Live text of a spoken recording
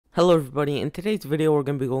Hello everybody, in today's video we're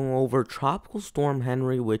going to be going over Tropical Storm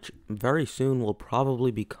Henri, which very soon will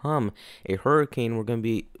probably become a hurricane. We're going to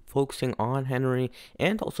be focusing on Henri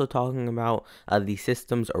and also talking about the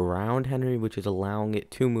systems around Henri, which is allowing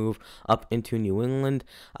it to move up into New England.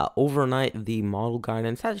 Overnight, the model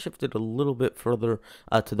guidance has shifted a little bit further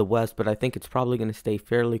to the west, but I think it's probably going to stay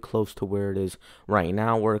fairly close to where it is right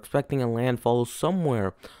now. We're expecting a landfall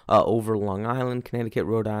somewhere over Long Island, Connecticut,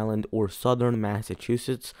 Rhode Island, or southern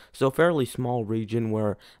Massachusetts. So a fairly small region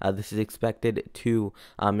where this is expected to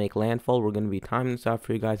make landfall. We're going to be timing this out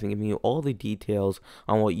for you guys and giving you all the details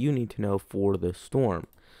on what you need to know for the storm.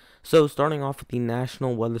 So starting off with the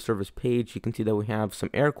National Weather Service page, you can see that we have some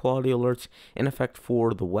air quality alerts in effect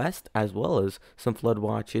for the west, as well as some flood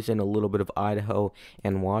watches in a little bit of Idaho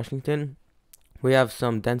and Washington. We have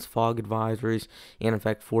some dense fog advisories in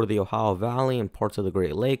effect for the Ohio Valley and parts of the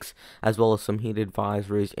Great Lakes, as well as some heat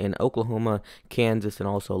advisories in Oklahoma, Kansas, and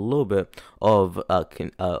also a little bit of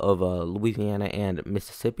Louisiana and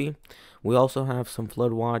Mississippi. We also have some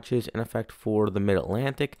flood watches in effect for the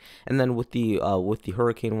Mid-Atlantic, and then with the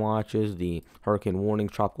hurricane watches, the hurricane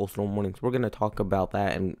warnings, tropical storm warnings, we're going to talk about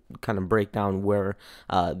that and kind of break down where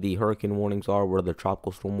the hurricane warnings are, where the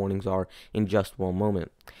tropical storm warnings are in just one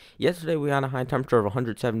moment. Yesterday we had a high temperature of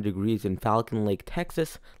 107 degrees in Falcon Lake,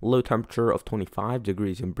 Texas, low temperature of 25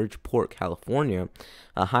 degrees in Bridgeport, California.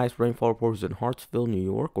 Highest rainfall report was in Hartsville, New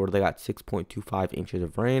York, where they got 6.25 inches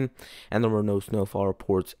of rain, and there were no snowfall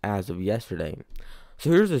reports as of yesterday. So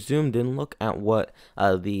here's a zoomed in look at what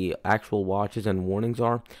the actual watches and warnings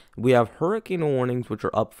are. We have hurricane warnings, which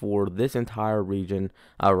are up for this entire region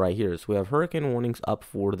right here. So we have hurricane warnings up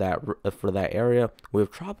for that area. We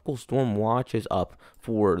have tropical storm watches up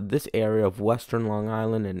for this area of western Long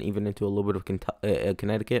Island and even into a little bit of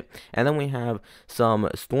Connecticut. And then we have some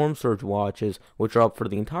storm surge watches, which are up for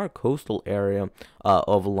the entire coastal area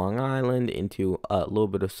of Long Island into a little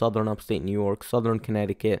bit of southern upstate New York, southern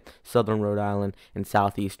Connecticut, southern Rhode Island, and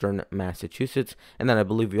southeastern Massachusetts. And then I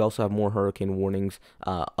believe we also have more hurricane warnings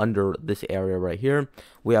under this area right here.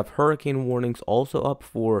 We have hurricane warnings also up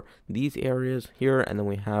for these areas here, and then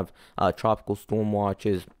we have tropical storm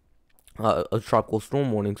watches, tropical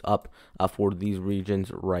storm warnings up for these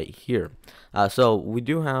regions right here. So we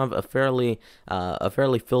do have a fairly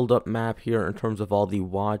filled up map here in terms of all the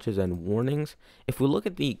watches and warnings. If we look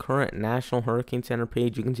at the current National Hurricane Center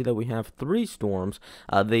page, you can see that we have 3 storms.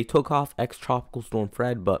 They took off ex-tropical storm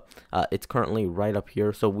Fred, but it's currently right up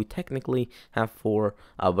here. So we technically have 4,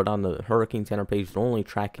 but on the Hurricane Center page, they're only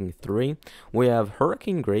tracking 3. We have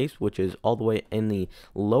Hurricane Grace, which is all the way in the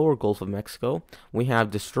lower Gulf of Mexico. We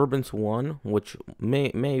have Disturbance 1, which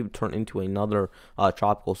may turn into another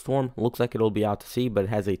tropical storm. Looks like it'll be out to sea, but it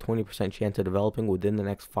has a 20% chance of developing within the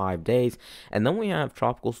next 5 days. And then we have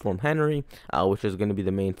Tropical Storm Henri, which is going to be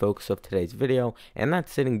the main focus of today's video, and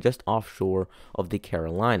that's sitting just offshore of the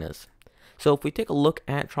Carolinas. So if we take a look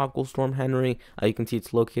at Tropical Storm Henri, you can see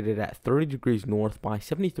it's located at 30 degrees north by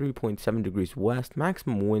 73.7 degrees west,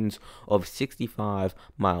 maximum winds of 65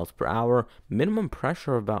 miles per hour, minimum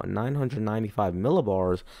pressure of about 995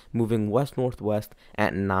 millibars, moving west-northwest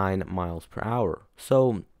at 9 miles per hour.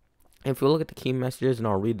 So if we look at the key messages, and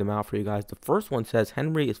I'll read them out for you guys. The first one says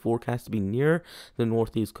Henri is forecast to be near the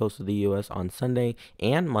northeast coast of the U.S. on Sunday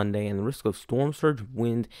and Monday, and the risk of storm surge,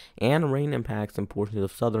 wind, and rain impacts in portions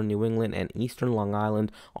of southern New England and eastern Long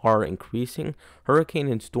Island are increasing. Hurricane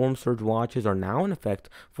and storm surge watches are now in effect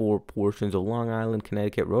for portions of Long Island,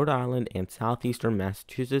 Connecticut, Rhode Island, and southeastern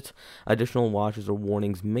Massachusetts. Additional watches or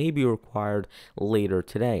warnings may be required later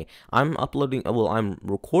today. I'm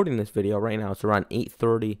recording this video right now. It's around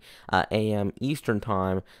 8:30 a.m. Eastern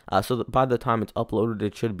time, so that by the time it's uploaded,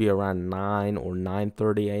 it should be around 9 or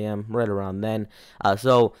 9:30 a.m. right around then.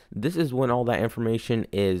 So this is when all that information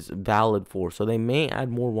is valid for. So they may add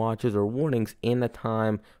more watches or warnings in the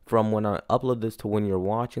time from when I upload this to when you're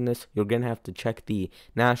watching this. You're gonna have to check the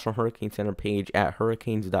National Hurricane Center page at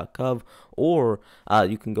hurricanes.gov, or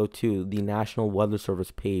you can go to the National Weather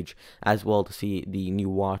Service page as well to see the new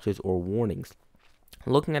watches or warnings.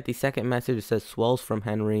 Looking at the second message, it says swells from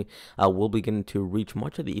Henri will begin to reach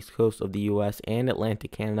much of the east coast of the U.S. and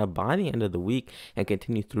Atlantic Canada by the end of the week and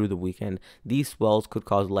continue through the weekend. These swells could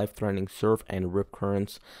cause life-threatening surf and rip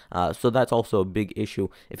currents, so that's also a big issue.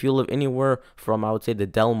 If you live anywhere from, I would say, the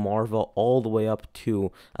Delmarva all the way up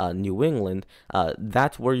to New England,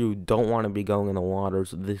 that's where you don't want to be going in the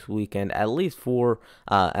waters this weekend, at least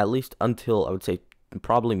until, I would say,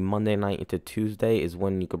 probably Monday night into Tuesday is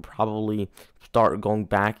when you could probably start going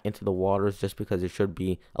back into the waters, just because it should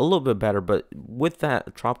be a little bit better. But with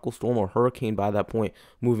that tropical storm or hurricane by that point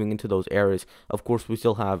moving into those areas, of course we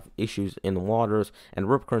still have issues in the waters, and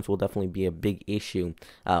rip currents will definitely be a big issue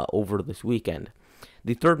over this weekend.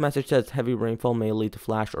 The third message says heavy rainfall may lead to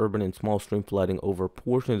flash urban and small stream flooding over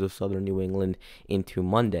portions of southern New England into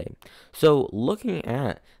Monday. So looking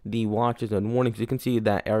at the watches and warnings, you can see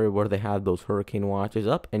that area where they have those hurricane watches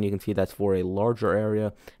up, and you can see that's for a larger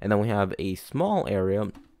area. And then we have a small area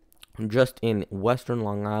just in western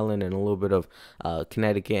Long Island and a little bit of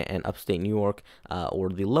Connecticut and upstate New York, or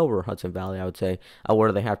the lower Hudson Valley, I would say,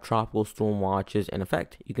 where they have tropical storm watches in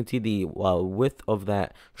effect. You can see the width of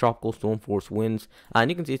that tropical storm force winds, and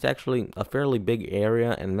you can see it's actually a fairly big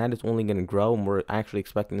area, and that is only going to grow, and we're actually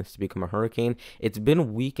expecting this to become a hurricane. It's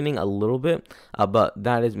been weakening a little bit, but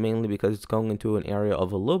that is mainly because it's going into an area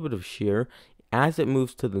of a little bit of shear. As it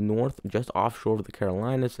moves to the north, just offshore of the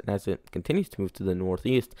Carolinas, and as it continues to move to the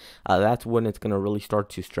northeast, that's when it's going to really start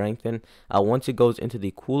to strengthen. Once it goes into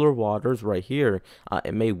the cooler waters right here,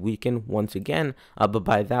 it may weaken once again, but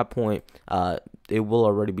by that point, it will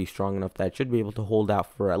already be strong enough that it should be able to hold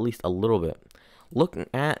out for at least a little bit. Looking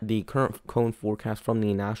at the current cone forecast from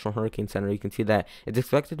the National Hurricane Center, you can see that it's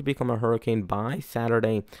expected to become a hurricane by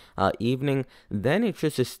Saturday evening. Then it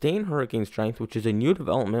should sustain hurricane strength, which is a new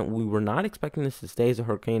development. We were not expecting this to stay as a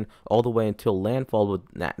hurricane all the way until landfall.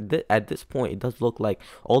 But at this point, it does look like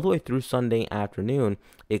all the way through Sunday afternoon,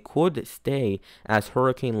 it could stay as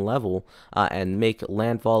hurricane level and make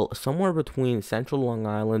landfall somewhere between central Long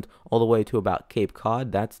Island all the way to about Cape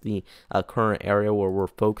Cod. That's the current area where we're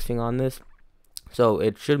focusing on this. So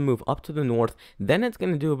it should move up to the north, then it's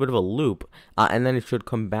going to do a bit of a loop, and then it should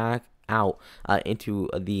come back out into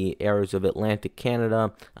the areas of Atlantic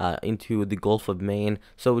Canada, into the Gulf of Maine.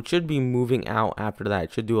 So it should be moving out after that.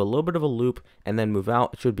 It should do a little bit of a loop and then move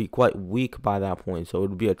out. It should be quite weak by that point, so it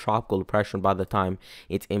would be a tropical depression by the time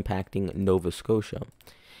it's impacting Nova Scotia.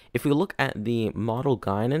 If we look at the model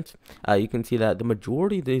guidance, you can see that the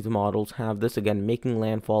majority of these models have this again making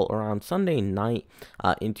landfall around Sunday night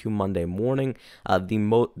into Monday morning.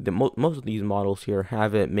 Most of these models here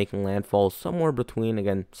have it making landfall somewhere between,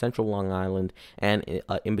 again, central Long Island and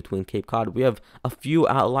in between Cape Cod. We have a few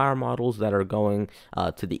outlier models that are going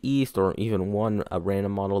to the east, or even one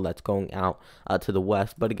random model that's going out to the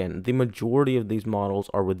west. But again, the majority of these models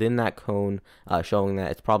are within that cone, showing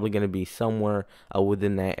that it's probably going to be somewhere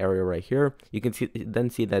within that area right here. You can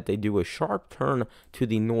see that they do a sharp turn to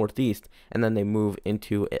the northeast, and then they move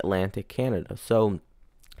into Atlantic Canada. So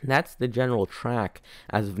that's the general track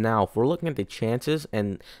as of now. If we're looking at the chances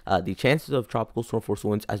and the chances of tropical storm force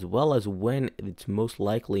winds, as well as when it's most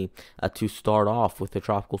likely to start off with the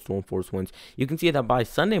tropical storm force winds, you can see that by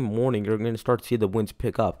Sunday morning you're going to start to see the winds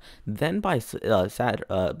pick up. Then by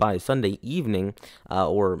Sunday evening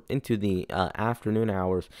or into the afternoon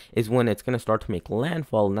hours is when it's going to start to make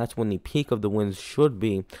landfall, and that's when the peak of the winds should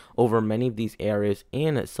be over many of these areas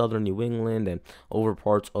in southern New England and over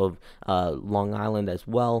parts of Long Island as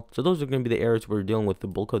well. So those are going to be the areas where we're dealing with the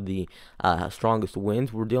bulk of the strongest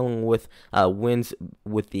winds. We're dealing with winds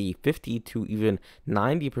with the 50 to even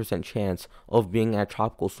 90% chance of being at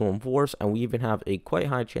tropical storm force, and we even have a quite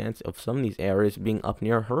high chance of some of these areas being up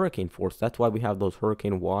near hurricane force. That's why we have those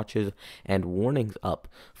hurricane watches and warnings up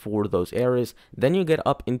for those areas. Then you get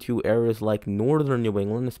up into areas like northern New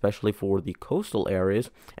England, especially for the coastal areas,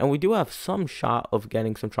 and we do have some shot of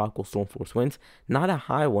getting some tropical storm force winds. Not a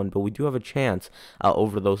high one, but we do have a chance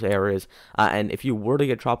over those areas, and if you were to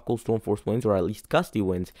get tropical storm force winds, or at least gusty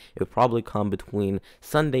winds, it would probably come between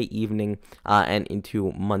Sunday evening and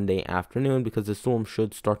into Monday afternoon, because the storm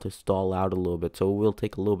should start to stall out a little bit, so it will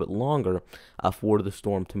take a little bit longer for the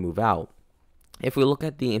storm to move out. If we look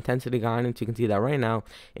at the intensity guidance, you can see that right now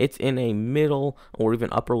it's in a middle or even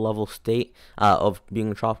upper level state of being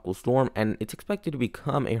a tropical storm, and it's expected to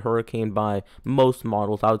become a hurricane by most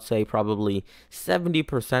models. I would say probably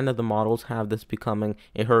 70% of the models have this becoming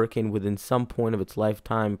a hurricane within some point of its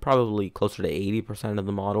lifetime, probably closer to 80% of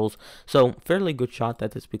the models. So fairly good shot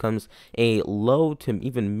that this becomes a low to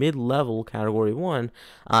even mid-level category 1,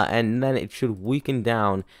 and then it should weaken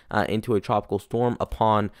down into a tropical storm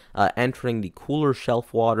upon entering the cooler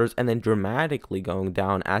shelf waters, and then dramatically going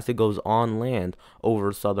down as it goes on land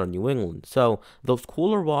over southern New England. So those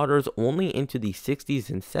cooler waters only into the 60s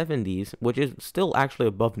and 70s, which is still actually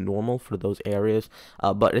above normal for those areas,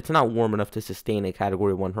 but it's not warm enough to sustain a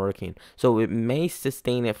category 1 hurricane. So it may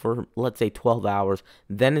sustain it for, let's say, 12 hours,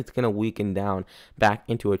 then it's going to weaken down back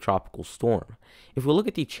into a tropical storm. If we look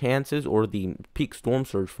at the chances or the peak storm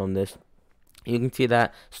surge from this, You can see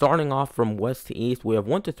that starting off from west to east, we have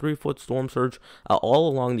 1 to 3 foot storm surge all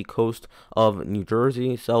along the coast of New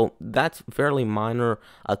Jersey. So that's fairly minor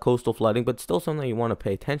coastal flooding, but still something you want to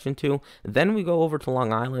pay attention to. Then we go over to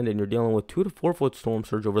Long Island, and you're dealing with 2 to 4 foot storm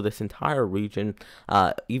surge over this entire region,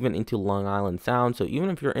 even into Long Island Sound. So even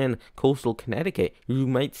if you're in coastal Connecticut, you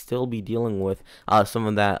might still be dealing with some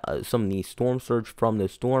of the storm surge from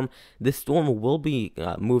this storm. This storm will be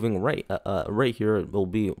moving right here. It will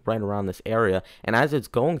be right around this area. And as it's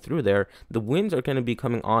going through there, the winds are going to be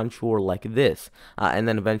coming onshore like this, and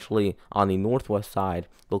then eventually on the northwest side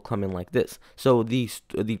they'll come in like this. So the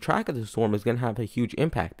track of the storm is going to have a huge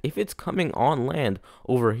impact. If it's coming on land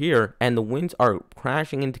over here and the winds are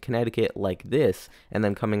crashing into Connecticut like this and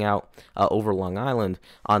then coming out over Long Island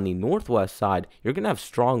on the northwest side, you're going to have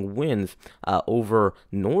strong winds over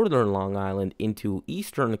northern Long Island into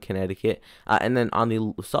eastern Connecticut, and then on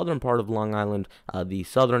the southern part of Long Island, the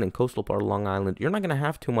southern and coastal part of Long Island, you're not going to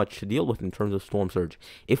have too much to deal with in terms of storm surge.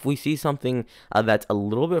 If we see something that's a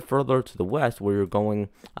little bit further to the west, where you're going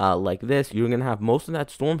like this, you're going to have most of that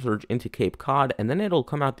storm surge into Cape Cod, and then it'll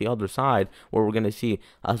come out the other side where we're going to see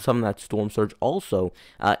some of that storm surge also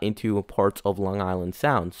into parts of Long Island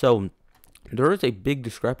Sound. So there is a big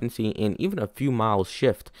discrepancy in even a few miles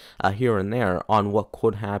shift here and there on what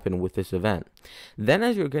could happen with this event. Then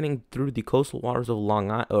as you're getting through the coastal waters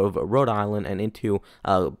of Rhode Island and into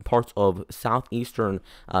parts of southeastern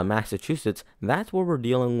Massachusetts, that's where we're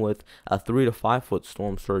dealing with a 3 to 5 foot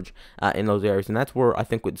storm surge in those areas. And that's where I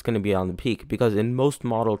think it's going to be on the peak, because in most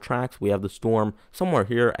model tracks, we have the storm somewhere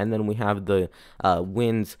here, and then we have the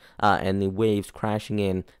winds and the waves crashing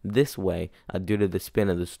in this way due to the spin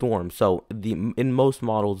of the storm. So in most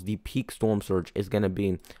models, the peak storm surge is going to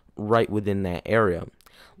be right within that area.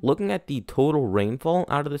 Looking at the total rainfall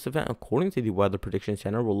out of this event, according to the Weather Prediction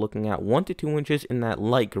Center, we're looking at 1 to 2 inches in that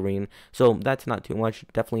light green. So that's not too much.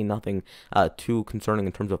 Definitely nothing too concerning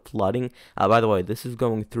in terms of flooding. By the way, this is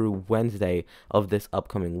going through Wednesday of this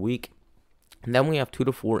upcoming week. And then we have 2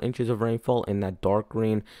 to 4 inches of rainfall in that dark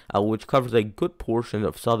green, which covers a good portion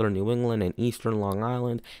of southern New England and eastern Long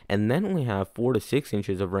Island. And then we have 4 to 6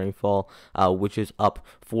 inches of rainfall, which is up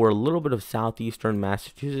for a little bit of southeastern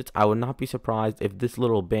Massachusetts. I would not be surprised if this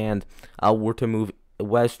little band were to move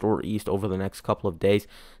west or east over the next couple of days.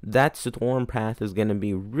 That storm path is going to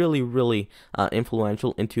be really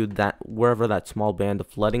influential into that wherever that small band of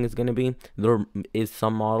flooding is going to be. There is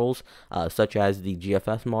some models such as the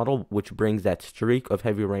GFS model, which brings that streak of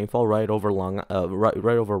heavy rainfall right over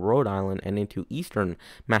right over Rhode Island and into eastern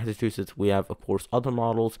Massachusetts. We have, of course, other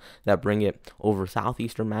models that bring it over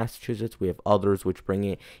southeastern Massachusetts. We have others which bring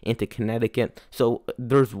it into Connecticut. So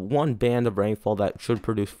there's one band of rainfall that should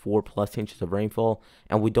produce 4+ inches of rainfall,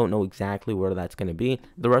 and we don't know exactly where that's going to be.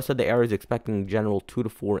 The rest of the area is expecting general 2 to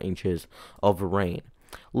 4 inches of rain.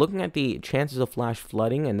 Looking at the chances of flash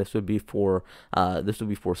flooding, and this would be for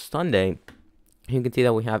Sunday, you can see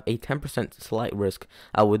that we have a 10% slight risk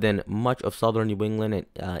within much of southern New England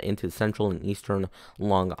and into central and eastern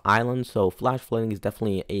Long Island. So flash flooding is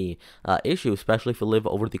definitely a issue, especially if you live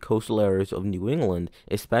over the coastal areas of New England,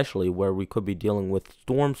 especially where we could be dealing with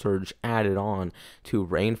storm surge added on to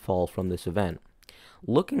rainfall from this event.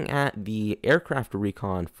 Looking at the aircraft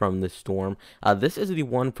recon from this storm, this is the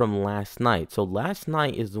one from last night. So last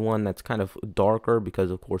night is the one that's kind of darker because,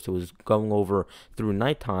 of course, it was going over through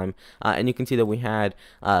nighttime, and you can see that we had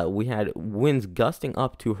winds gusting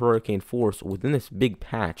up to hurricane force within this big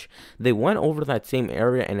patch. They went over that same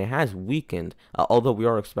area and it has weakened, although we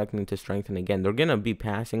are expecting it to strengthen again. They're going to be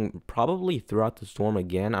passing probably throughout the storm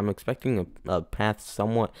again. I'm expecting a path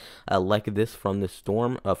somewhat like this from this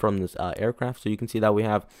storm, from this aircraft. So you can see that we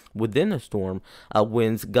have within the storm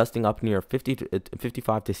winds gusting up near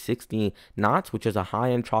 55 to 60 knots, which is a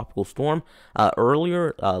high-end tropical storm.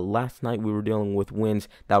 Earlier last night, we were dealing with winds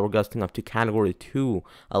that were gusting up to Category 2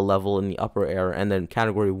 level in the upper air, and then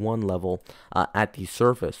Category 1 level at the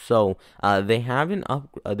surface. So they haven't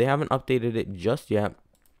updated it just yet,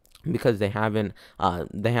 because they haven't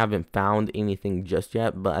found anything just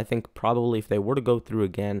yet. But I think probably if they were to go through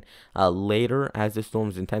again later as the storm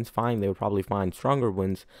is intensifying, they would probably find stronger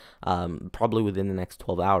winds probably within the next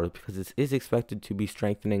 12 hours, because this is expected to be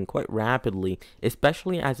strengthening quite rapidly,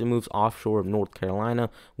 especially as it moves offshore of North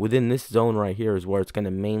Carolina. Within this zone right here is where it's going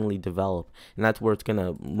to mainly develop, and that's where it's going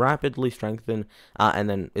to rapidly strengthen, and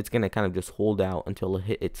then it's going to kind of just hold out until it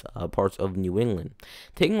hits parts of New England.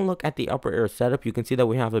 Taking a look at the upper air setup, you can see that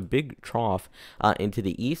we have a big trough into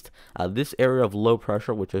the east. This area of low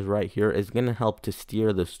pressure, which is right here, is going to help to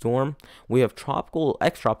steer the storm. We have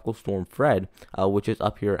ex-tropical storm Fred, which is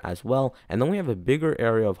up here as well, and then we have a bigger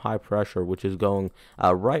area of high pressure, which is going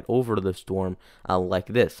right over the storm like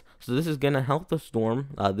this. So this is going to help the storm,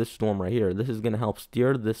 this storm right here. This is going to help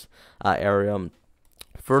steer this area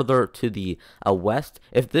further to the west.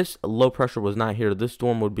 If this low pressure was not here, this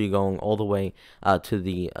storm would be going all the way to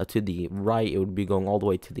the right. It would be going all the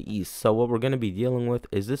way to the east. So what we're going to be dealing with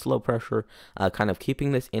is this low pressure kind of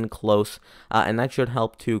keeping this in close, and that should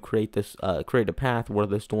help to create a path where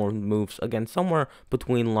the storm moves again somewhere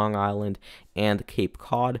between Long Island and Cape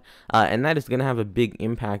Cod, and that is going to have a big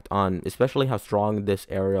impact on especially how strong this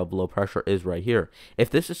area of low pressure is right here. If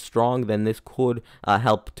this is strong, then this could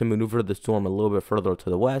help to maneuver the storm a little bit further to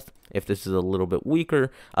the west. If this is a little bit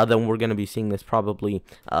weaker, then we're going to be seeing this probably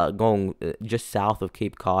going just south of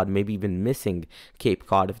Cape Cod, maybe even missing Cape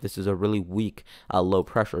Cod if this is a really weak low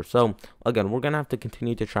pressure. So again, we're going to have to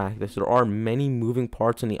continue to track this. There are many moving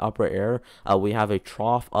parts in the upper air. We have a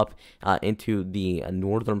trough up into the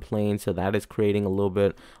northern plains, so that is creating a little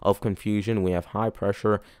bit of confusion. We have high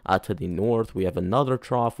pressure to the north. We have another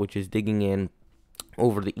trough which is digging in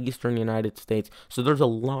over the eastern United States. So there's a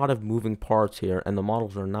lot of moving parts here, and the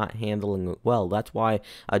models are not handling it well. That's why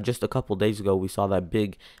just a couple days ago we saw that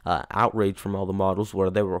big outrage from all the models where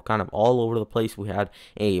they were kind of all over the place. We had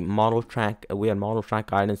model track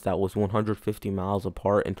guidance that was 150 miles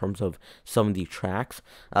apart in terms of some of the tracks.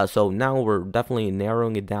 So now we're definitely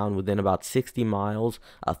narrowing it down within about 60 miles,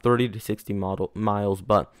 30 to 60 miles,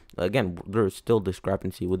 but again, there's still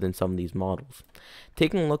discrepancy within some of these models.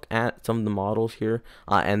 Taking a look at some of the models here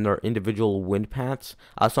and their individual wind paths,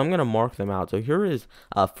 so I'm going to mark them out. So here is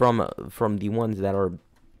from the ones that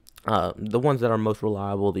are most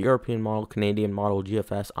reliable: the European model, Canadian model,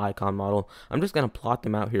 GFS, Icon model. I'm just going to plot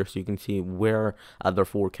them out here so you can see where they're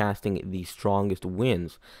forecasting the strongest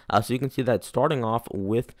winds. So you can see that starting off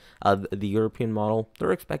with the European model,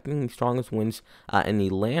 they're expecting the strongest winds in the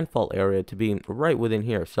landfall area to be right within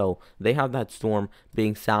here. So they have that storm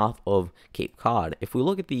being south of Cape Cod. If we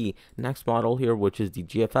look at the next model here, which is the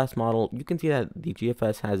GFS model, you can see that the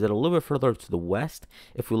GFS has it a little bit further to the west.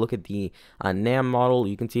 If we look at the NAM model,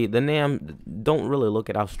 you can see the NAM, don't really look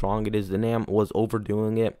at how strong it is. The NAM was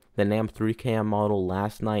overdoing it. The NAM 3KM model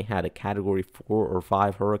last night had a category 4 or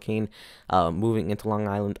 5 hurricane moving into Long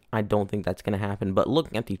Island. I don't think that's going to happen, but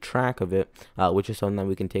looking at the track of it, which is something that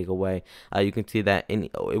we can take away, you can see that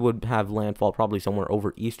it would have landfall probably somewhere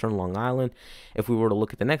over eastern Long Island. If we were to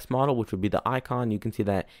look at the next model, which would be the Icon, you can see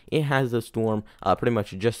that it has the storm pretty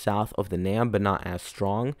much just south of the NAM, but not as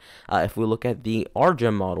strong. If we look at the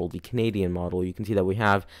RGEM model, the Canadian model, you can see that we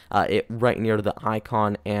have it right near the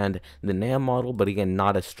Icon and the NAM model, but again,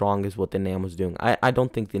 not as strong as what the NAM was doing. I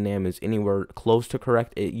don't think the NAM is anywhere close to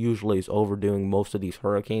correct. It usually is overdoing most of these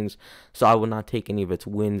hurricanes, so I would not take any of its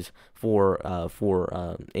winds for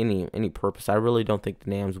any purpose. I really don't think the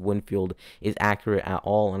NAM's wind field is accurate at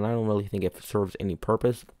all, and I don't really think it serves any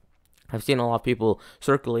purpose. I've seen a lot of people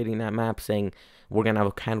circulating that map saying we're going to have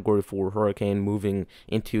a category 4 hurricane moving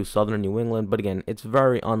into southern New England, but again, it's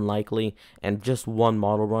very unlikely, and just one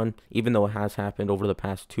model run, even though it has happened over the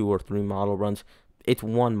past 2 or 3 model runs, it's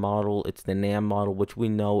one model. It's the NAM model, which we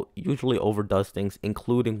know usually overdoes things,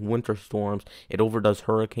 including winter storms. It overdoes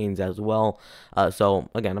hurricanes as well. So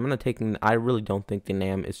again, I really don't think the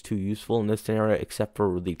NAM is too useful in this scenario, except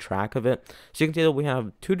for the track of it. So you can see that we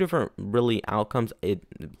have two different really outcomes. It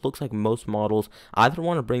looks like most models either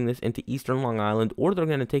want to bring this into eastern Long Island, or they're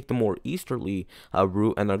going to take the more easterly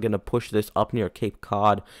route, and they're going to push this up near Cape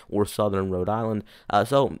Cod or southern Rhode Island.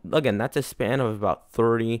 So again, that's a span of about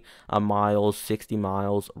 30 miles, 60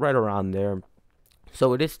 miles, right around there.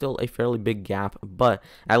 So it is still a fairly big gap, but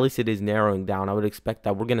at least it is narrowing down. I would expect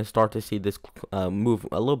that we're going to start to see this move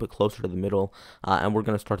a little bit closer to the middle, and we're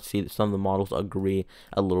going to start to see some of the models agree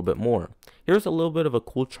a little bit more. Here's a little bit of a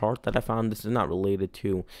cool chart that I found. This is not related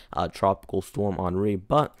to Tropical Storm Henri,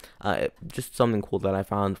 but just something cool that I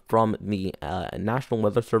found from the National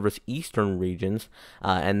Weather Service Eastern regions,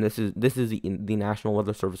 and this is the National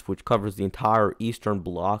Weather Service, which covers the entire eastern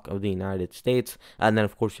block of the United States, and then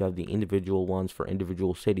of course you have the individual ones for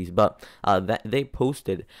individual cities. But that they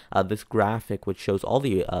posted this graphic which shows all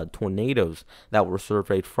the tornadoes that were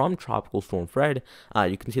surveyed from Tropical Storm Fred.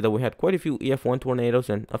 You can see that we had quite a few EF1 tornadoes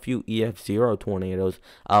and a few EF0 tornadoes.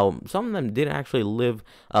 Some of them did actually live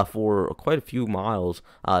for quite a few miles.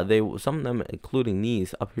 Some of them, including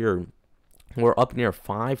these up here, were up near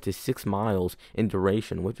 5 to 6 miles in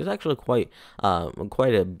duration, which is actually quite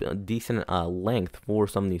a decent length for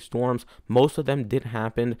some of these storms. Most of them did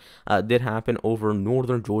happen over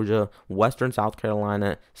northern Georgia, western South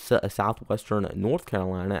Carolina, southwestern North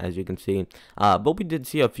Carolina, as you can see. But we did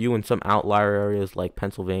see a few in some outlier areas like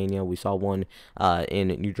Pennsylvania. We saw one in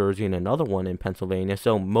New Jersey and another one in Pennsylvania.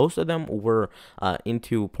 So most of them were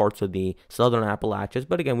into parts of the southern Appalachians,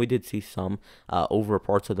 but again, we did see some over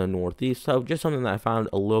parts of the Northeast. So just something that I found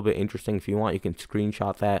a little bit interesting. If you want, you can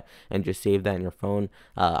screenshot that and just save that in your phone.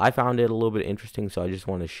 I found it a little bit interesting, so I just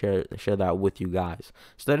want to share that with you guys.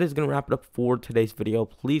 So that is going to wrap it up for today's video.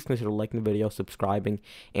 Please consider liking the video, subscribing,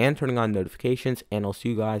 and turning on notifications, and I'll see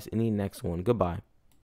you guys in the next one. Goodbye.